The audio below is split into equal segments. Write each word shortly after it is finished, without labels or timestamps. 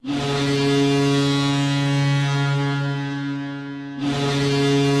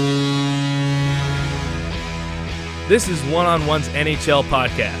This is One on One's NHL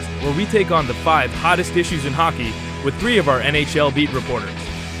podcast, where we take on the 5 hottest issues in hockey with 3 of our NHL beat reporters.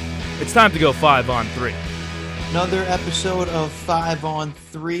 It's time to go 5 on 3. Another episode of 5 on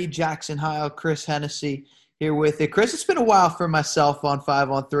 3. Jackson Heil, Chris Hennessy here with you. Chris, it's been a while for myself on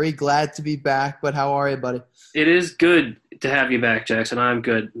 5 on 3. Glad to be back, but how are you, buddy? It is good to have you back, Jackson. I'm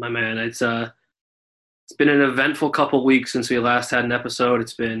good, my man. It's been an eventful couple weeks since we last had an episode.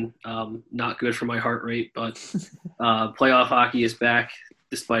 It's been not good for my heart rate, but playoff hockey is back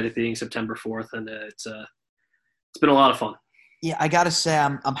despite it being September 4th, and it's been a lot of fun. Yeah, I got to say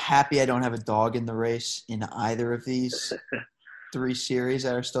I'm happy I don't have a dog in the race in either of these 3 series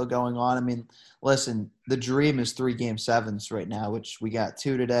that are still going on. I mean, listen, the dream is 3 Game 7s right now, which we got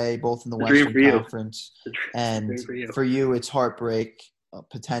 2 today, both in the Western Conference. And for you, it's heartbreak,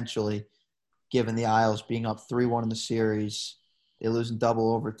 potentially, given the Isles being up 3-1 in the series. They lose in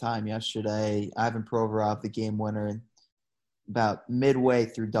double overtime yesterday. Ivan Provorov, the game winner, and about midway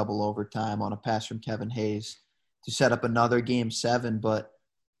through double overtime on a pass from Kevin Hayes to set up another Game 7. But,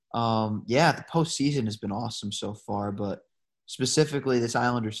 the postseason has been awesome so far. But specifically this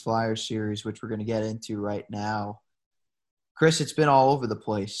Islanders-Flyers series, which we're going to get into right now, Chris, it's been all over the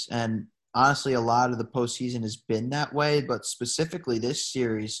place. And honestly, a lot of the postseason has been that way. But specifically this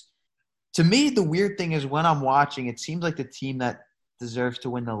series, to me, the weird thing is when I'm watching, it seems like the team that deserves to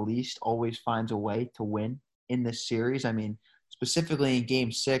win the least always finds a way to win in this series. I mean, specifically in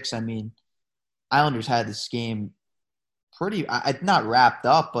Game 6, Islanders had this game pretty – not wrapped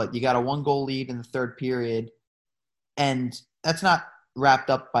up, but you got a 1-goal lead in the third period. And that's not wrapped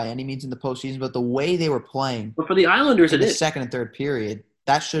up by any means in the postseason, but the way they were playing – But for the Islanders, in the second and third period,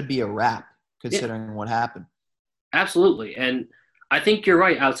 that should be a wrap considering what happened. Absolutely. And I think you're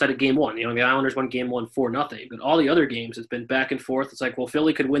right outside of Game 1. The Islanders won Game 1 4-0. But all the other games, it's been back and forth. It's like, well,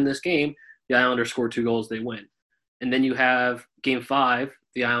 Philly could win this game. The Islanders score 2 goals, they win. And then you have Game 5.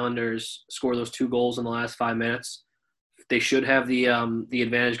 The Islanders score those 2 goals in the last 5 minutes. They should have the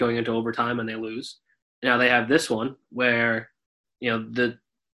advantage going into overtime, and they lose. Now they have this one where, the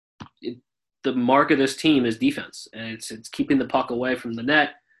mark of this team is defense, and it's keeping the puck away from the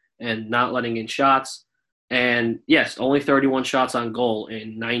net and not letting in shots. And yes, only 31 shots on goal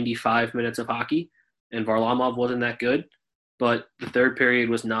in 95 minutes of hockey, and Varlamov wasn't that good. But the third period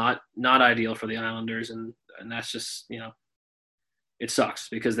was not ideal for the Islanders, and that's just it sucks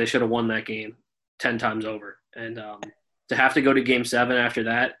because they should have won that game 10 times over. And to have to go to Game 7 after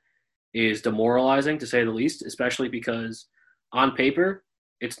that is demoralizing, to say the least, especially because on paper,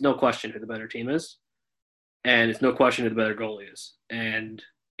 it's no question who the better team is, and it's no question who the better goalie is. And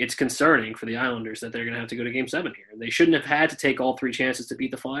it's concerning for the Islanders that they're going to have to go to Game 7 here. They shouldn't have had to take all 3 chances to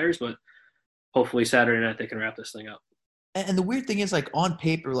beat the Flyers, but hopefully Saturday night they can wrap this thing up. And the weird thing is, on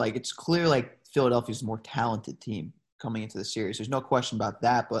paper, it's clear, Philadelphia's a more talented team coming into the series. There's no question about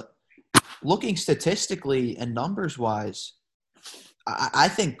that. But looking statistically and numbers-wise, I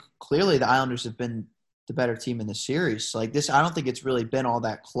think clearly the Islanders have been the better team in the series. This, I don't think it's really been all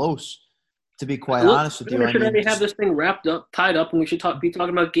that close, to be quite honest with you. We should already have this thing tied up, and we should be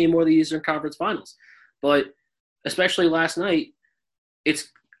talking about Game 1 of the Eastern Conference Finals. But especially last night,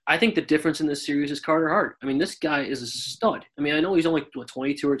 I think the difference in this series is Carter Hart. This guy is a stud. I know he's only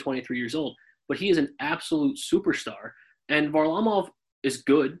 22 or 23 years old, but he is an absolute superstar. And Varlamov is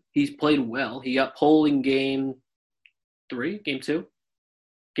good. He's played well. He got pulled in Game 2.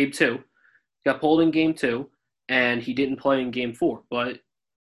 He got pulled in Game 2, and he didn't play in Game 4. But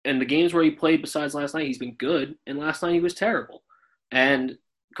in the games where he played besides last night, he's been good, and last night he was terrible. And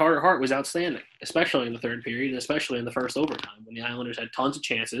Carter Hart was outstanding, especially in the third period, and especially in the first overtime when the Islanders had tons of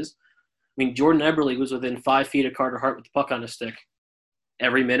chances. Jordan Eberle was within 5 feet of Carter Hart with the puck on his stick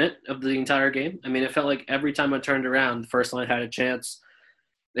every minute of the entire game. It felt like every time I turned around, the first line had a chance.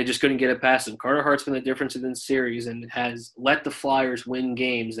 They just couldn't get it past him. Carter Hart's been the difference in the series and has let the Flyers win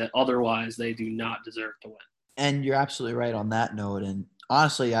games that otherwise they do not deserve to win. And you're absolutely right on that note. And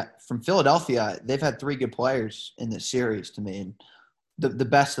honestly, from Philadelphia, they've had 3 good players in this series to me. And the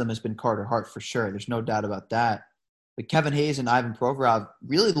best of them has been Carter Hart for sure. There's no doubt about that. But Kevin Hayes and Ivan Provorov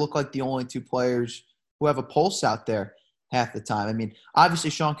really look like the only 2 players who have a pulse out there half the time. Obviously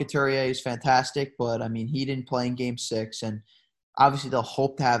Sean Couturier is fantastic, but he didn't play in Game 6, and obviously they'll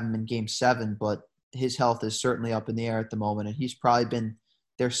hope to have him in Game 7, but his health is certainly up in the air at the moment, and he's probably been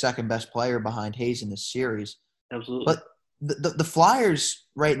their second best player behind Hayes in this series. Absolutely. But the Flyers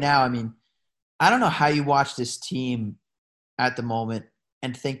right now, I don't know how you watch this team at the moment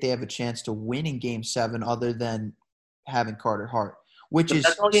and think they have a chance to win in Game 7 other than having Carter Hart, which is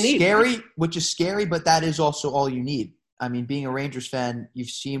scary, but that is also all you need. Being a Rangers fan, you've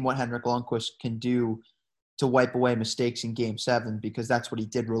seen what Henrik Lundqvist can do to wipe away mistakes in Game 7 because that's what he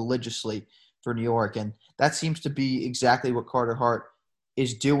did religiously for New York. And that seems to be exactly what Carter Hart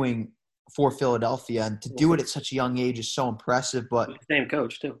is doing for Philadelphia. And to do it at such a young age is so impressive. But same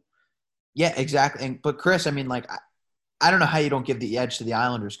coach, too. Yeah, exactly. But Chris, I mean, like, I don't know how you don't give the edge to the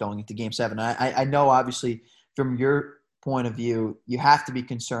Islanders going into Game 7. I know, obviously, from your point of view, you have to be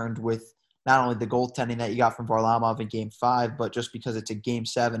concerned with not only the goaltending that you got from Varlamov in Game 5, but just because it's a Game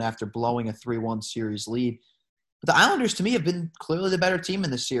 7 after blowing a 3-1 series lead. But the Islanders, to me, have been clearly the better team in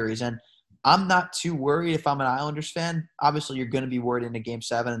this series, and I'm not too worried if I'm an Islanders fan. Obviously, you're going to be worried into Game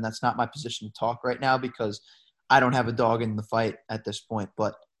 7, and that's not my position to talk right now because I don't have a dog in the fight at this point.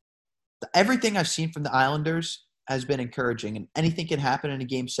 But everything I've seen from the Islanders has been encouraging, and anything can happen in a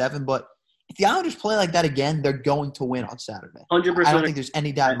Game 7. But if the Islanders play like that again, they're going to win on Saturday. 100%. I don't think there's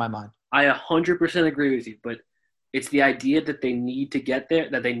any doubt in my mind. I 100% agree with you, but it's the idea that they need to get there,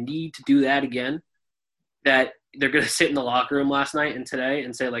 that they need to do that again, that they're going to sit in the locker room last night and today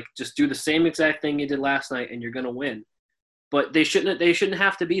and say, like, just do the same exact thing you did last night and you're going to win. But they shouldn't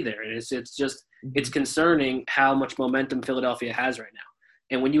have to be there. And it's concerning how much momentum Philadelphia has right now.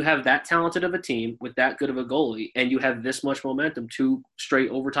 And when you have that talented of a team with that good of a goalie and you have this much momentum, 2 straight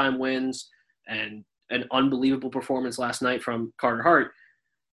overtime wins and an unbelievable performance last night from Carter Hart,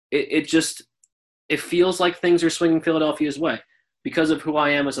 it feels like things are swinging Philadelphia's way. Because of who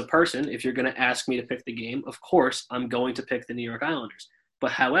I am as a person, if you're going to ask me to pick the game, of course, I'm going to pick the New York Islanders.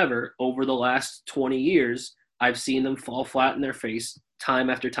 But however, over the last 20 years, I've seen them fall flat in their face time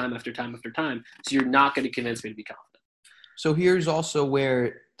after time after time after time. So you're not going to convince me to be confident. So here's also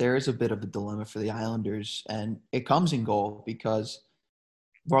where there is a bit of a dilemma for the Islanders, and it comes in goal because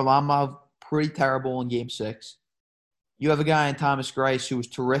Varlamov, pretty terrible in Game 6. You have a guy in Thomas Greiss who was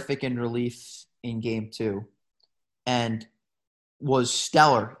terrific in relief in Game 2 and was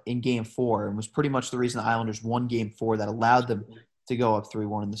stellar in Game 4 and was pretty much the reason the Islanders won Game 4 that allowed them to go up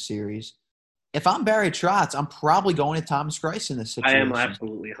 3-1 in the series. If I'm Barry Trotz, I'm probably going to Thomas Greiss in this situation. I am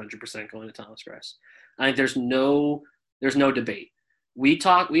absolutely 100% going to Thomas Greiss. I think there's no debate. We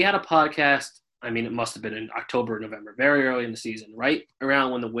had a podcast, I mean, it must have been in October or November, very early in the season, right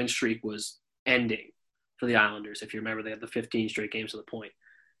around when the win streak was ending for the Islanders. If you remember, they had the 15 straight games to the point.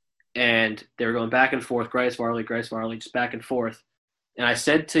 And they were going back and forth, Greiss, Varley, just back and forth. And I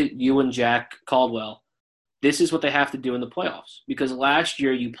said to you and Jack Caldwell, this is what they have to do in the playoffs. Because last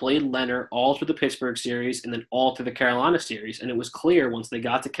year you played Leonard all through the Pittsburgh series and then all through the Carolina series. And it was clear once they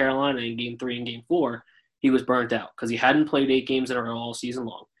got to Carolina in Game 3 and Game 4, he was burnt out because he hadn't played 8 games in a row all season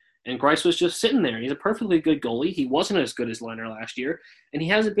long. And Greiss was just sitting there. He's a perfectly good goalie. He wasn't as good as Leonard last year, and he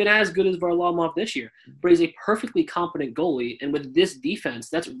hasn't been as good as Varlamov this year. But he's a perfectly competent goalie, and with this defense,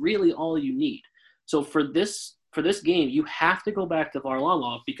 that's really all you need. So for this game, you have to go back to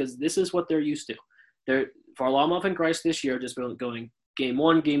Varlamov because this is what they're used to. Varlamov and Greiss this year just been going Game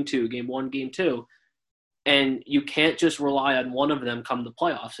 1, Game 2, Game 1, Game 2, and you can't just rely on one of them come the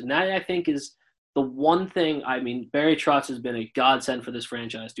playoffs. And that, I think, is the one thing. I mean, Barry Trotz has been a godsend for this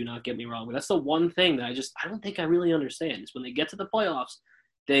franchise. Do not get me wrong, but that's the one thing that I don't think I really understand is when they get to the playoffs,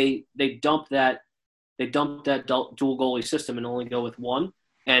 they dump that dual goalie system and only go with one,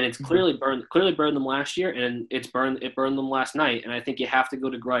 and it's clearly burned them last year, and it burned them last night. And I think you have to go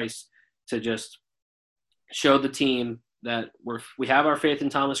to Greiss to just show the team that we have our faith in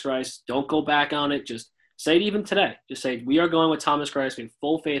Thomas Greiss. Don't go back on it. Just say it even today. Just say we are going with Thomas Greiss. We have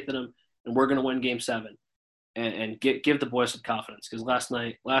full faith in him. And we're going to win Game 7 and give the boys some confidence because last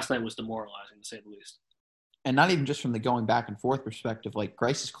night was demoralizing, to say the least. And not even just from the going back and forth perspective, like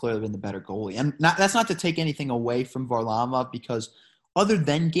Greiss has clearly been the better goalie. And that's not to take anything away from Varlamov because other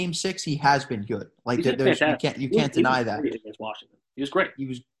than Game 6, he has been good. Like you can't deny that. Against Washington. He was great. He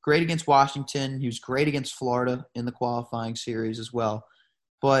was great against Washington. He was great against Florida in the qualifying series as well.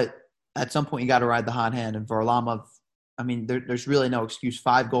 But at some point, you got to ride the hot hand. And Varlamov, I mean, there's really no excuse.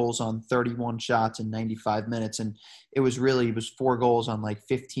 5 goals on 31 shots in 95 minutes. And it was 4 goals on like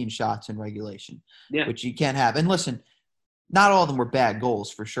 15 shots in regulation, which you can't have. And listen, not all of them were bad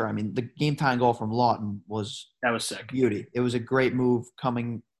goals for sure. I mean, the game-tying goal from Lawton was sick. Beauty. It was a great move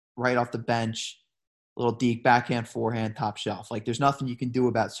coming right off the bench, little deke, backhand, forehand, top shelf. Like there's nothing you can do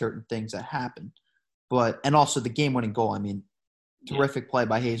about certain things that happen. And also the game-winning goal. I mean, terrific play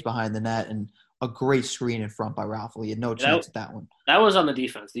by Hayes behind the net and a great screen in front by Ralph. He had no chance at that one. That was on the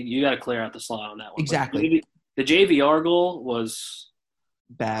defense. You got to clear out the slot on that one. Exactly. The JVR goal was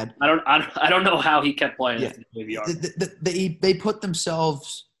bad. I don't know how he kept playing the JVR. They put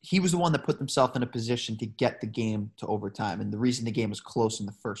themselves – he was the one that put themselves in a position to get the game to overtime, and the reason the game was close in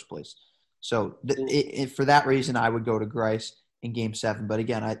the first place. So for that reason, I would go to Greiss. in Game 7. But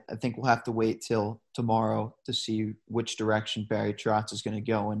again, I think we'll have to wait till tomorrow to see which direction Barry Trotz is going to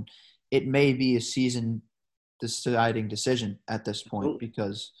go. And it may be a season deciding decision at this point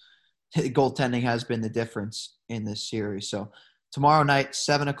because goaltending has been the difference in this series. So tomorrow night,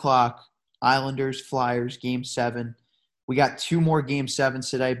 7 o'clock, Islanders, Flyers, Game 7. We got 2 more Game 7s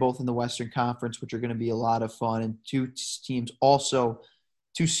today, both in the Western Conference, which are going to be a lot of fun. And 2 teams also,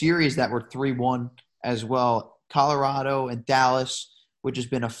 2 series that were 3-1 as well. Colorado and Dallas, which has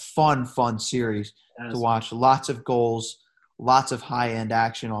been a fun series to watch. Lots of goals, lots of high-end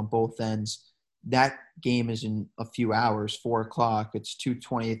action on both ends. That game is in a few hours, 4 o'clock. It's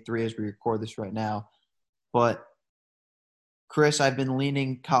 2:23 as we record this right now. But Chris, I've been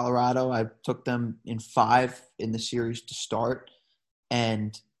leaning Colorado. I took them in 5 in the series to start,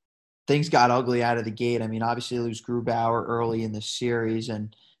 and things got ugly out of the gate. I mean, obviously they lose Grubauer early in the series,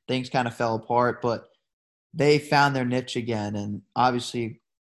 and things kind of fell apart, but they found their niche again. And obviously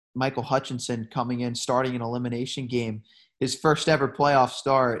Michael Hutchinson coming in, starting an elimination game, his first ever playoff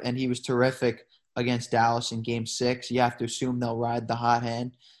start, and he was terrific against Dallas in Game 6. You have to assume they'll ride the hot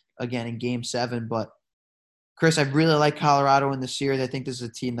hand again in Game 7, but Chris, I really like Colorado in the series. I think this is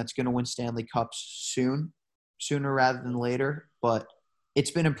a team that's going to win Stanley Cups sooner rather than later. But it's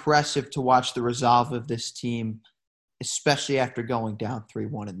been impressive to watch the resolve of this team, especially after going down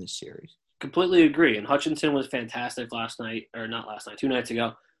 3-1 in this series. Completely agree. And Hutchinson was fantastic last night, or not last night, 2 nights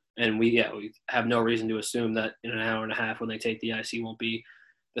ago. And we have no reason to assume that in an hour and a half when they take the ice, he won't be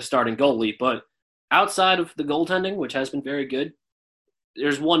the starting goalie. But outside of the goaltending, which has been very good,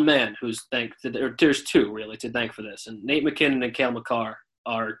 there's one man who's there's 2 really to thank for this. And Nate MacKinnon and Cale Makar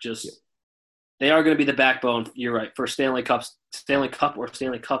are just they are going to be the backbone, you're right, for Stanley Cup or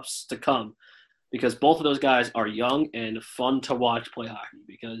Stanley Cups to come, because both of those guys are young and fun to watch play hockey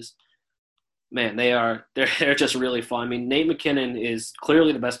because, man, they're just really fun. I mean, Nate MacKinnon is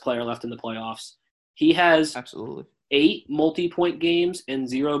clearly the best player left in the playoffs. He has absolutely 8 multi-point games and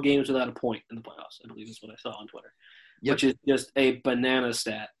 0 games without a point in the playoffs, I believe is what I saw on Twitter. Yep. Which is just a banana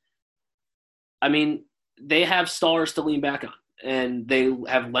stat. I mean, they have stars to lean back on, and they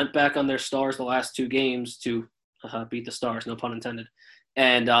have lent back on their stars the last 2 games to beat the Stars, no pun intended.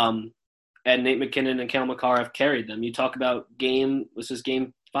 And Nate MacKinnon and Cale Makar have carried them. You talk about Game 6,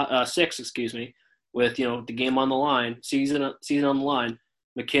 with the game on the line, season on the line.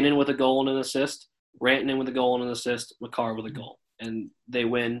 MacKinnon with a goal and an assist, Rantanen with a goal and an assist, Makar with a goal, and they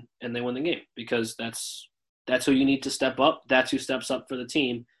win the game because that's who you need to step up. That's who steps up for the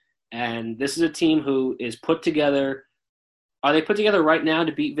team. And this is a team who is put together. Are they put together right now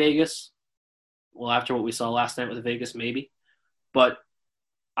to beat Vegas? Well, after what we saw last night with Vegas, maybe. But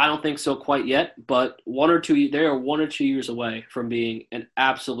I don't think so quite yet. But they are 1 or 2 years away from being an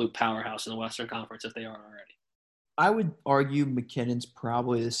absolute powerhouse in the Western Conference if they aren't already. I would argue McKinnon's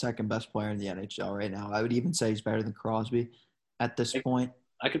probably the second best player in the NHL right now. I would even say he's better than Crosby at this point.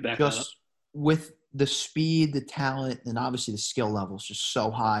 I could back that up. With the speed, the talent, and obviously the skill level is just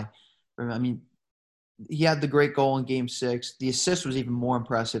so high. I mean, he had the great goal in Game 6. The assist was even more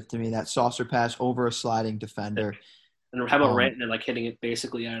impressive to me, that saucer pass over a sliding defender. And how about Rantanen, hitting it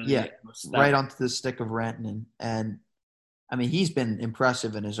basically out of the right onto the stick of Rantanen. And, I mean, he's been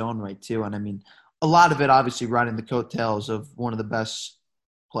impressive in his own right, too. And, I mean, a lot of it obviously riding the coattails of one of the best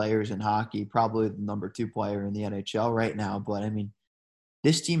players in hockey, probably the number 2 player in the NHL right now. But, I mean,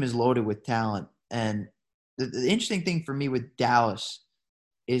 this team is loaded with talent. And the interesting thing for me with Dallas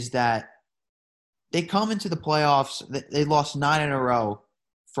is that they come into the playoffs, they lost 9 in a row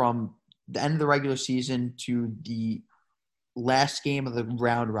from the end of the regular season to the last game of the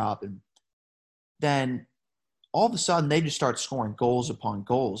round robin. Then all of a sudden they just start scoring goals upon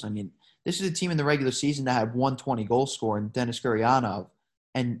goals. I mean, this is a team in the regular season that had 120 goal scorer in Denis Gurianov,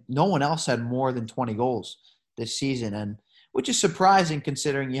 and no one else had more than 20 goals this season. And which is surprising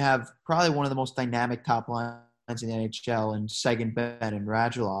considering you have probably one of the most dynamic top lines in the NHL in Seguin, Benn, and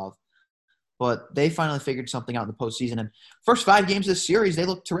Radulov. But they finally figured something out in the postseason. And first 5 games of the series, they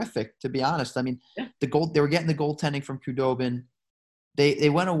looked terrific, to be honest. I mean, they were getting the goaltending from Khudobin. They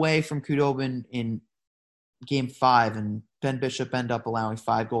went away from Khudobin in Game 5, and Ben Bishop ended up allowing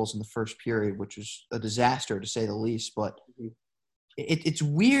 5 goals in the first period, which was a disaster, to say the least. But it's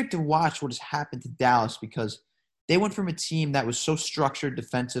weird to watch what has happened to Dallas because they went from a team that was so structured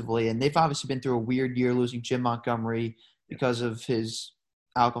defensively, and they've obviously been through a weird year losing Jim Montgomery because of his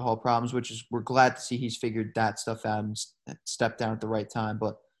alcohol problems, which is we're glad to see he's figured that stuff out and stepped down at the right time.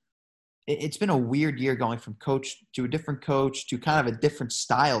 But it's been a weird year going from coach to a different coach to kind of a different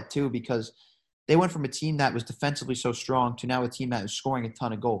style too, because they went from a team that was defensively so strong to now a team that is scoring a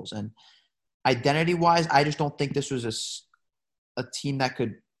ton of goals. And identity-wise, I just don't think this was a team that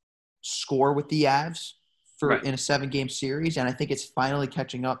could score with the Avs in a 7-game series, and I think it's finally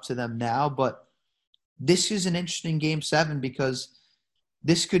catching up to them now. But this is an interesting Game 7 because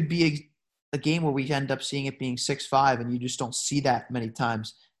this could be a game where we end up seeing it being 6-5, and you just don't see that many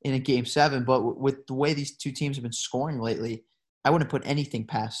times in a Game 7. But with the way these two teams have been scoring lately, I wouldn't put anything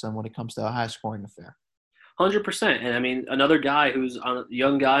past them when it comes to a high-scoring affair. 100%. And I mean, another guy who's a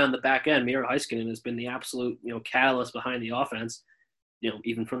young guy on the back end, Miro Heiskanen, has been the absolute, catalyst behind the offense,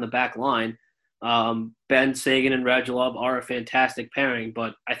 even from the back line. Ben Sagan and Radulov are a fantastic pairing,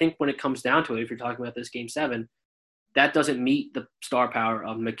 but I think when it comes down to it, if you're talking about this Game 7, that doesn't meet the star power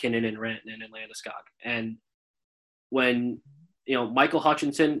of McKinnon and Rantanen and Landeskog. And when, Michael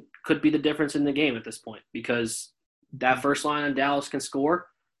Hutchinson could be the difference in the game at this point, because that first line on Dallas can score.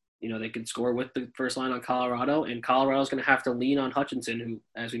 They can score with the first line on Colorado, and Colorado's going to have to lean on Hutchinson, who,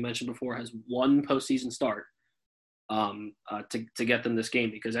 as we mentioned before, has one postseason start to get them this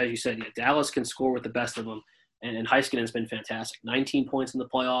game. Because, as you said, Dallas can score with the best of them, and Heiskanen's been fantastic. 19 points in the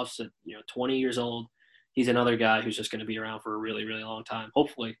playoffs at 20 years old. He's another guy who's just going to be around for a really, really long time.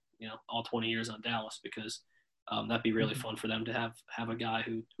 Hopefully, all 20 years on Dallas, because that'd be really fun for them to have a guy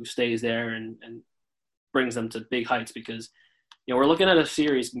who stays there and brings them to big heights, because we're looking at a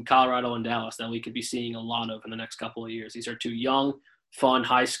series in Colorado and Dallas that we could be seeing a lot of in the next couple of years. These are two young, fun,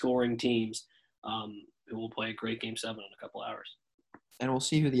 high-scoring teams who will play a great Game 7 in a couple hours. And we'll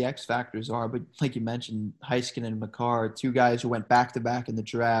see who the X factors are. But like you mentioned, Heiskanen and Makar, two guys who went back-to-back in the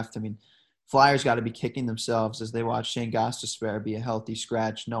draft. I mean, Flyers got to be kicking themselves as they watch Shane Gostisbehere be a healthy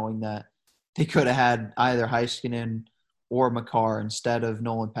scratch, knowing that they could have had either Heiskanen or Makar instead of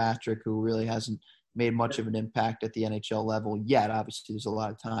Nolan Patrick, who really hasn't made much of an impact at the NHL level yet. Obviously, there's a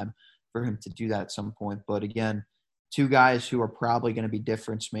lot of time for him to do that at some point. But again, two guys who are probably going to be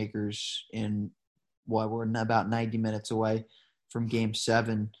difference makers in we're about 90 minutes away from Game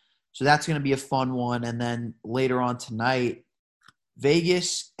 7. So that's going to be a fun one. And then later on tonight,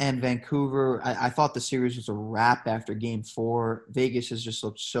 Vegas and Vancouver. I thought the series was a wrap after Game 4. Vegas has just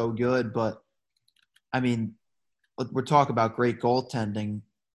looked so good. But, I mean, we're talking about great goaltending.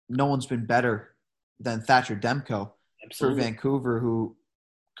 No one's been better than Thatcher Demko for Vancouver, who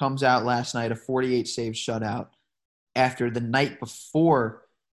comes out last night, a 48-save shutout, after the night before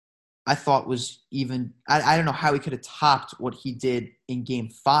I thought was even – I don't know how he could have topped what he did in Game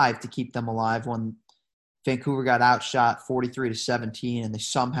 5 to keep them alive when Vancouver got outshot 43-17 and they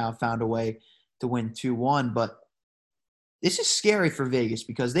somehow found a way to win 2-1. But this is scary for Vegas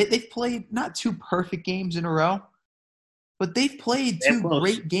because they've played not two perfect games in a row, but they've played two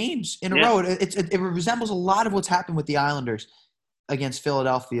great games in a row. It resembles a lot of what's happened with the Islanders against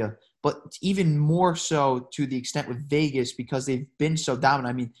Philadelphia, but even more so to the extent with Vegas because they've been so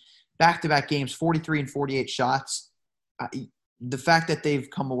dominant. I mean, back-to-back games, 43 and 48 shots. The fact that they've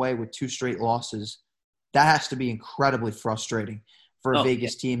come away with two straight losses, that has to be incredibly frustrating for a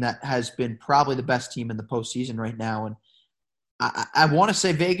Vegas team that has been probably the best team in the postseason right now. And I want to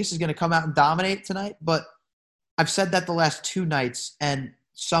say Vegas is going to come out and dominate tonight, but I've said that the last two nights, and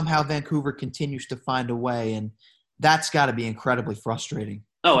somehow Vancouver continues to find a way, and that's got to be incredibly frustrating.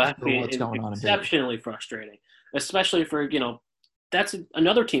 What's going on exceptionally frustrating, especially for, that's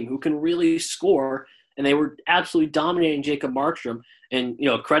another team who can really score, and they were absolutely dominating Jacob Markstrom. And,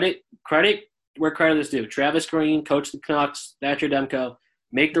 credit where credit is due. Travis Green, coach the Canucks, Thatcher Demko,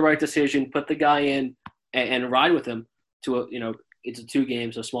 make the right decision, put the guy in, and ride with him to it's a 2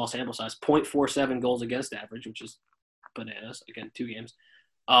 games, a small sample size, 0.47 goals against average, which is bananas. Again, 2 games.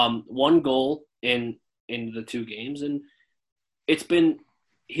 1 goal in the 2 games, and he's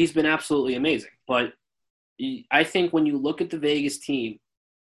been absolutely amazing. But I think when you look at the Vegas team,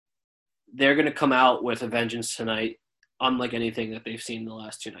 they're going to come out with a vengeance tonight, unlike anything that they've seen in the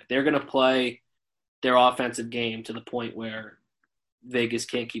last 2 nights. They're going to play their offensive game to the point where Vegas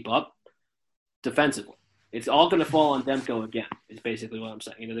can't keep up defensively. It's all going to fall on Demko again, is basically what I'm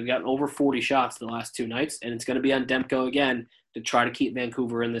saying. They've gotten over 40 shots the last 2 nights, and it's going to be on Demko again to try to keep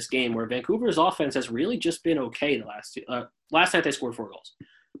Vancouver in this game, where Vancouver's offense has really just been okay the last 2. Last night they scored 4 goals.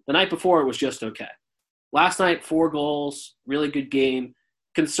 The night before it was just okay. Last night, 4 goals, really good game.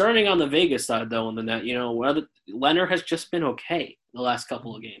 Concerning on the Vegas side, though, in the net, Leonard has just been okay the last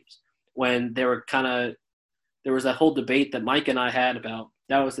couple of games. When there was that whole debate that Mike and I had about,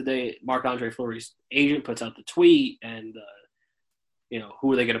 that was the day Marc-Andre Fleury's agent puts out the tweet, and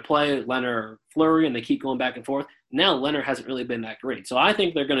who are they going to play, Leonard or Fleury, and they keep going back and forth. Now Leonard hasn't really been that great. So I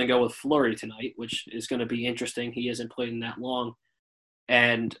think they're going to go with Fleury tonight, which is going to be interesting. He hasn't played in that long.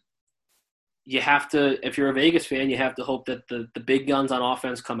 And you have to, if you're a Vegas fan, you have to hope that the big guns on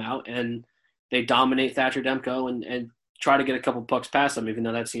offense come out and they dominate Thatcher Demko and try to get a couple pucks past them, even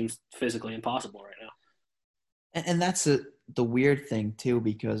though that seems physically impossible right now. And that's the weird thing too,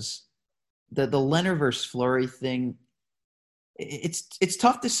 because the Leonard versus Fleury thing, it's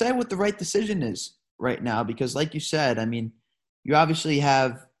tough to say what the right decision is right now, because like you said, I mean, you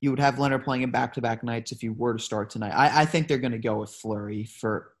would have Leonard playing in back-to-back nights if you were to start tonight. I think they're going to go with Fleury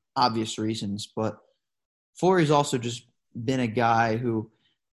for obvious reasons, but Fleury's also just been a guy who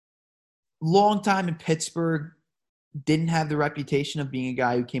long time in Pittsburgh didn't have the reputation of being a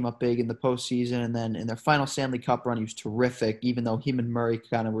guy who came up big in the postseason, and then in their final Stanley Cup run, he was terrific, even though him and Murray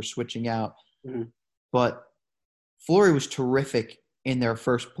kind of were switching out. Mm-hmm. But Fleury was terrific in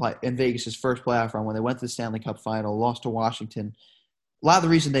Vegas's first playoff run when they went to the Stanley Cup final, lost to Washington. A lot of the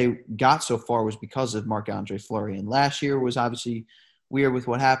reason they got so far was because of Marc-Andre Fleury. And last year was obviously weird with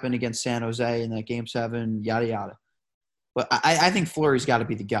what happened against San Jose in that Game 7, yada, yada. But I think Fleury's got to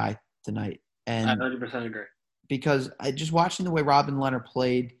be the guy tonight. And I 100% agree. Because just watching the way Robin Leonard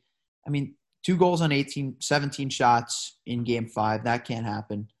played, I mean, 2 goals on 17 shots in Game 5. That can't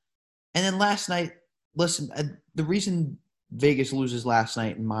happen. And then last night, listen, the reason Vegas loses last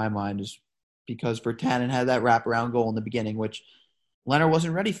night in my mind is because Virtanen had that wraparound goal in the beginning, which Leonard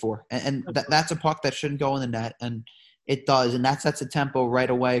wasn't ready for. And that's a puck that shouldn't go in the net, and it does. And that sets a tempo right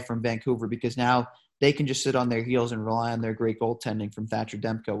away from Vancouver, because now they can just sit on their heels and rely on their great goaltending from Thatcher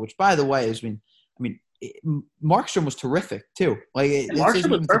Demko, which, by the way, Markstrom was terrific too. Markstrom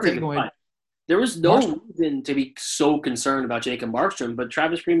was perfect. There was no reason to be so concerned about Jacob Markstrom, but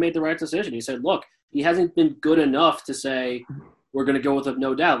Travis Green made the right decision. He said, look, he hasn't been good enough to say we're going to go with him,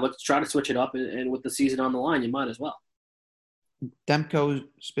 no doubt. Let's try to switch it up, and with the season on the line, you might as well.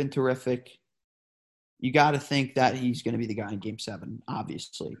 Demko's been terrific. You got to think that he's going to be the guy in Game 7,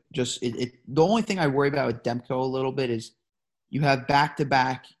 obviously. The only thing I worry about with Demko a little bit is you have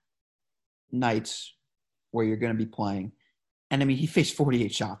back-to-back nights where you're going to be playing. And, I mean, he faced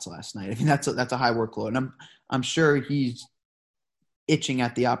 48 shots last night. I mean, that's a high workload. And I'm sure he's itching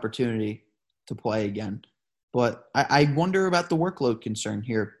at the opportunity to play again. But I wonder about the workload concern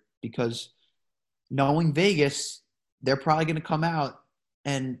here, because knowing Vegas, they're probably going to come out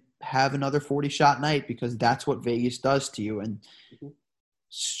and have another 40-shot night, because that's what Vegas does to you. And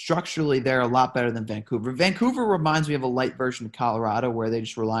structurally, they're a lot better than Vancouver. Vancouver reminds me of a light version of Colorado, where they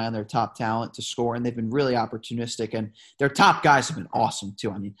just rely on their top talent to score, and they've been really opportunistic. And their top guys have been awesome,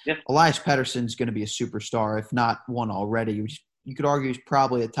 too. I mean, Elias Pettersson's going to be a superstar, if not one already. You could argue he's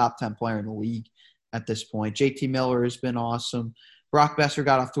probably a top 10 player in the league at this point. JT Miller has been awesome. Brock Besser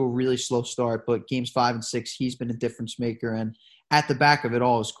got off to a really slow start, but games 5 and 6, he's been a difference maker. And at the back of it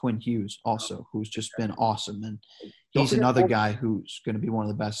all is Quinn Hughes also, who's just been awesome. And he's another guy who's going to be one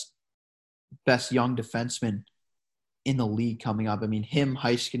of the best young defensemen in the league coming up. I mean, him,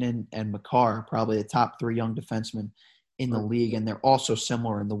 Heiskanen, and Makar are probably the top 3 young defensemen in the league, and they're also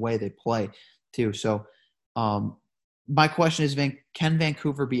similar in the way they play too. So my question is, can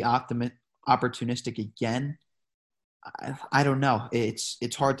Vancouver be opportunistic again? I don't know.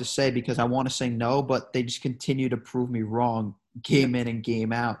 It's hard to say, because I want to say no, but they just continue to prove me wrong game in and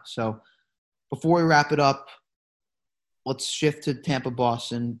game out. So before we wrap it up, let's shift to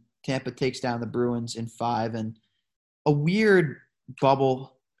Tampa-Boston. Tampa takes down the Bruins in 5, and a weird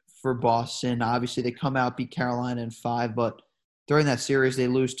bubble for Boston. Obviously, they come out, beat Carolina in 5, but during that series, they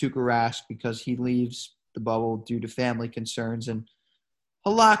lose Tuukka Rask because he leaves the bubble due to family concerns. And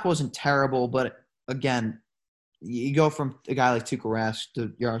Halak wasn't terrible, but again, you go from a guy like Tuukka Rask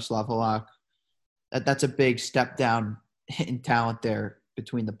to Yaroslav Halak. That's a big step down in talent there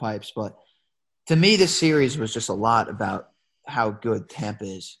between the pipes. But to me, this series was just a lot about how good Tampa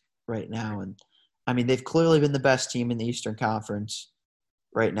is right now. And, I mean, they've clearly been the best team in the Eastern Conference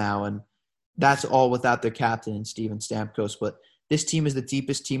right now, and that's all without their captain, Steven Stamkos. But this team is the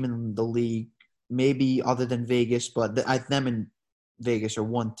deepest team in the league, maybe other than Vegas, but them and Vegas are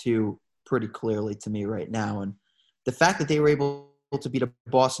 1-2 pretty clearly to me right now. And the fact that they were able to beat a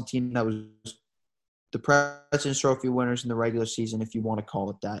Boston team that was the President's Trophy winners in the regular season, if you want to call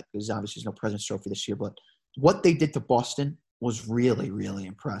it that, because obviously there's no President's Trophy this year, but what they did to Boston was really, really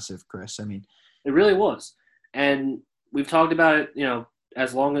impressive, Chris. I mean, it really was. And we've talked about it,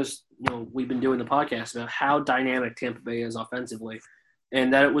 as long as we've been doing the podcast, about how dynamic Tampa Bay is offensively,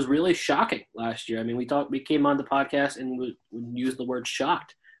 and that it was really shocking last year. I mean, we came on the podcast and we used the word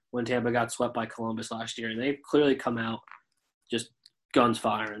shocked when Tampa got swept by Columbus last year, and they've clearly come out just guns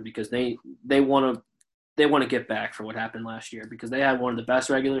firing, because they want to get back for what happened last year, because they had one of the best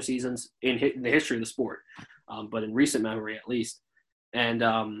regular seasons in the history of the sport, but in recent memory at least, and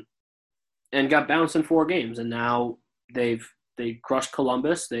got bounced in 4 games, and now they crushed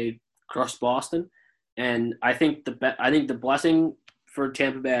Columbus, they crushed Boston, And I think the blessing for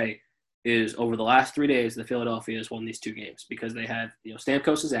Tampa Bay is over the last 3 days, the Philadelphia has won these two games because they have,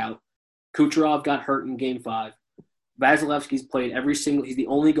 Stamkos is out. Kucherov got hurt in game 5. Vasilevsky's played every single – he's the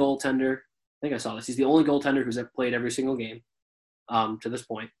only goaltender – I think I saw this. He's the only goaltender who's played every single game to this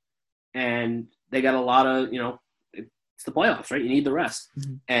point. And they got a lot of, it's the playoffs, right? You need the rest.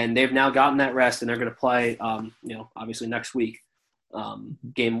 Mm-hmm. And they've now gotten that rest, and they're going to play, obviously next week,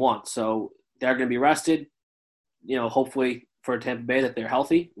 game 1. So they're going to be rested, hopefully for Tampa Bay that they're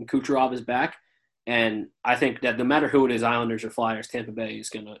healthy and Kucherov is back. And I think that no matter who it is, Islanders or Flyers, Tampa Bay is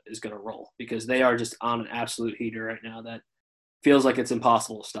gonna roll because they are just on an absolute heater right now that feels like it's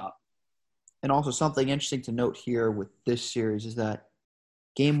impossible to stop. And also something interesting to note here with this series is that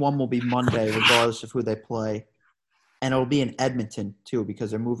game 1 will be Monday regardless of who they play. And it'll be in Edmonton too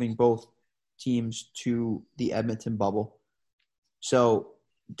because they're moving both teams to the Edmonton bubble. So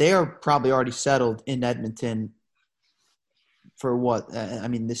they are probably already settled in Edmonton for what?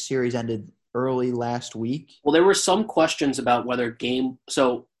 This series ended early last week. Well, there were some questions about whether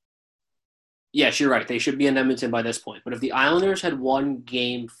so, yes, you're right. They should be in Edmonton by this point. But if the Islanders had won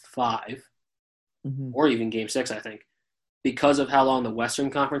game 5 or even game 6, I think, because of how long the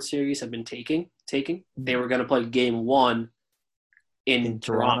Western Conference series have been taking, they were going to play game 1 in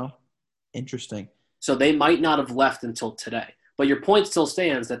Toronto. Interesting. So they might not have left until today. But your point still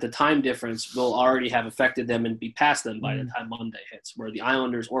stands that the time difference will already have affected them and be past them by the time Monday hits, where the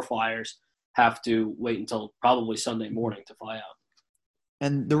Islanders or Flyers have to wait until probably Sunday morning to fly out.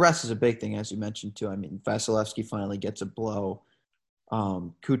 And the rest is a big thing, as you mentioned, too. Vasilevsky finally gets a blow.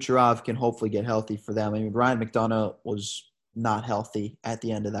 Kucherov can hopefully get healthy for them. Ryan McDonough was not healthy at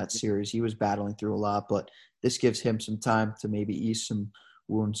the end of that series. He was battling through a lot, but this gives him some time to maybe ease some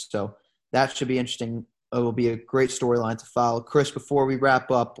wounds. So that should be interesting. It will be a great storyline to follow. Chris, before we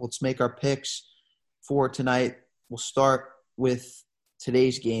wrap up, let's make our picks for tonight. We'll start with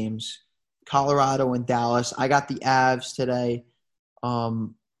today's games. Colorado and Dallas. I got the Avs today.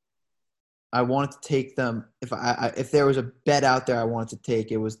 I wanted to take them. If there was a bet out there I wanted to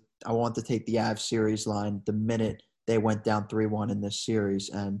take, I wanted to take the Avs series line the minute they went down 3-1 in this series.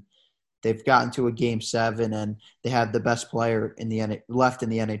 And they've gotten to a game 7, and they have the best player left in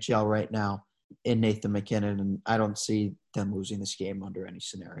the NHL right now in Nathan McKinnon, and I don't see them losing this game under any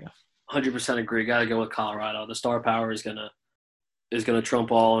scenario. 100% agree. Got to go with Colorado. The star power is gonna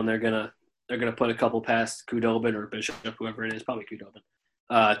trump all, and they're gonna put a couple past Khudobin or Bishop, whoever it is, probably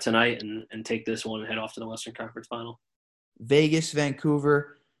Khudobin, tonight, and take this one and head off to the Western Conference Final. Vegas,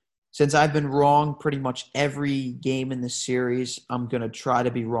 Vancouver. Since I've been wrong pretty much every game in this series, I'm gonna try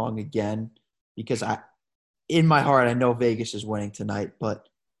to be wrong again because in my heart I know Vegas is winning tonight, but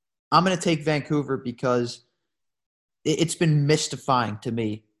I'm going to take Vancouver because it's been mystifying to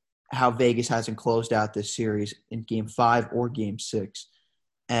me how Vegas hasn't closed out this series in game 5 or game 6.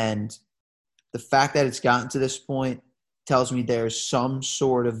 And the fact that it's gotten to this point tells me there's some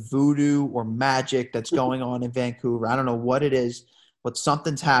sort of voodoo or magic that's going on in Vancouver. I don't know what it is, but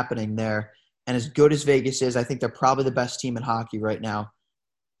something's happening there. And as good as Vegas is, I think they're probably the best team in hockey right now.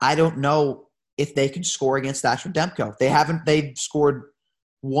 I don't know if they can score against Thatcher Demko. They've scored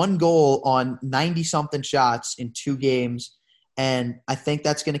 1 goal on 90-something shots in 2 games, and I think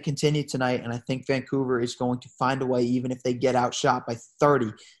that's going to continue tonight, and I think Vancouver is going to find a way, even if they get outshot by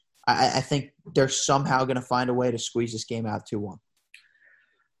 30. I think they're somehow going to find a way to squeeze this game out 2-1.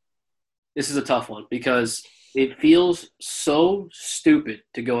 This is a tough one because it feels so stupid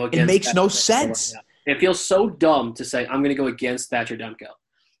to go against. It makes no sense. It feels so dumb to say, I'm going to go against Thatcher Demko.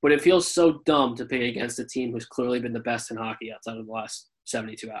 But it feels so dumb to play against a team who's clearly been the best in hockey outside of the last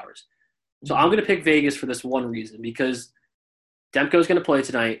 72 hours. So I'm going to pick Vegas for this one reason, because Demko's going to play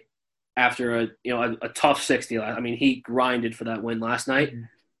tonight after a tough 60. He grinded for that win last night.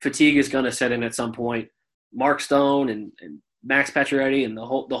 Fatigue is going to set in at some point. Mark Stone and Max Pacioretty and the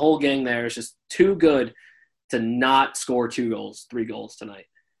whole gang there is just too good to not score 3 goals tonight.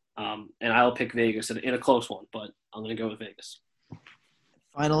 And I'll pick Vegas in a close one, but I'm going to go with Vegas.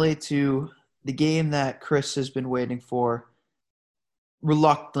 Finally, to the game that Chris has been waiting for,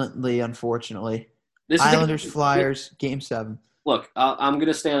 reluctantly, unfortunately. Islanders, Flyers, Game 7. Look, I'm going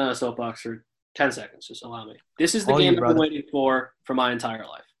to stand on a soapbox for 10 seconds. Just allow me. This is the game I've been waiting for my entire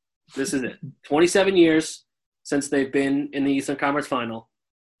life. This is it. 27 years since they've been in the Eastern Conference Final.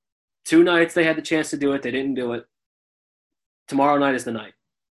 2 nights they had the chance to do it. They didn't do it. Tomorrow night is the night.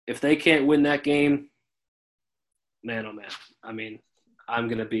 If they can't win that game, man, oh man. I'm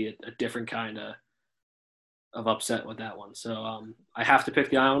going to be a different kind of upset with that one. So I have to pick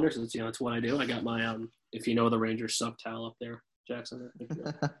the Islanders. It's what I do. I got my if you know the Rangers sub towel up there Jackson.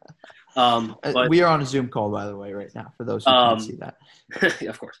 But we are on a Zoom call, by the way, right now, for those who can't see that.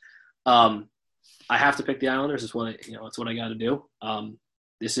 of course. I have to pick the Islanders. It's what I got to do.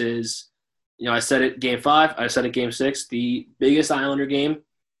 This is, I said it Game 5. I said it Game 6. The biggest Islander game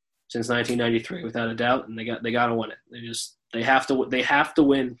since 1993, without a doubt, and they got to win it. They have to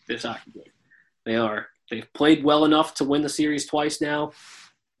win this hockey game. They've played well enough to win the series twice now.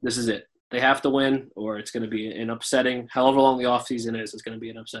 This is it. They have to win, or it's going to be an upsetting. However long the offseason is, it's going to be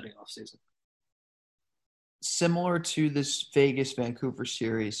an upsetting offseason. Similar to this Vegas-Vancouver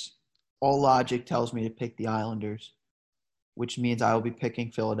series, all logic tells me to pick the Islanders, which means I will be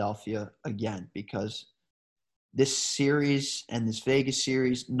picking Philadelphia again, because this series and this Vegas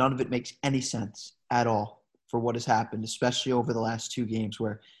series, none of it makes any sense at all for what has happened, especially over the last 2 games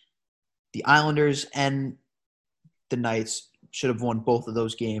where the Islanders and the Knights should have won both of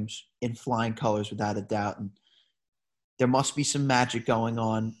those games in flying colors without a doubt. And there must be some magic going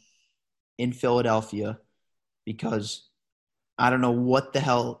on in Philadelphia, because I don't know what the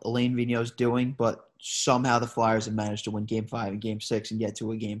hell Alain Vigneault's doing, but somehow the Flyers have managed to win Game 5 and Game 6 and get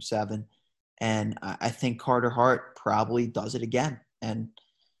to a Game 7. And I think Carter Hart probably does it again. And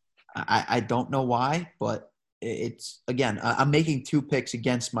I don't know why, but it's, again, I'm making 2 picks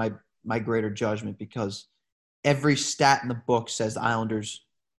against my greater judgment, because every stat in the book says the Islanders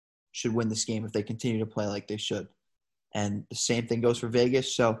should win this game if they continue to play like they should. And the same thing goes for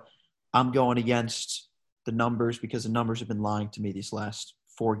Vegas. So I'm going against the numbers, because the numbers have been lying to me these last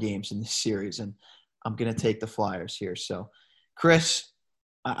 4 games in this series, and I'm going to take the Flyers here. So, Chris,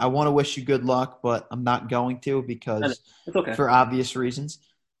 I want to wish you good luck, but I'm not going to, because it's okay, for obvious reasons.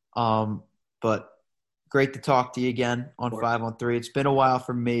 But great to talk to you again on 5-on-3. It's been a while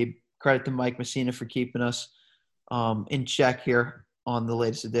for me. Credit to Mike Messina for keeping us in check here on the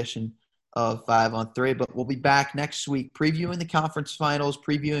latest edition of 5-on-3. But we'll be back next week previewing the conference finals,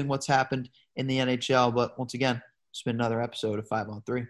 previewing what's happened in the NHL. But once again, it's been another episode of 5-on-3.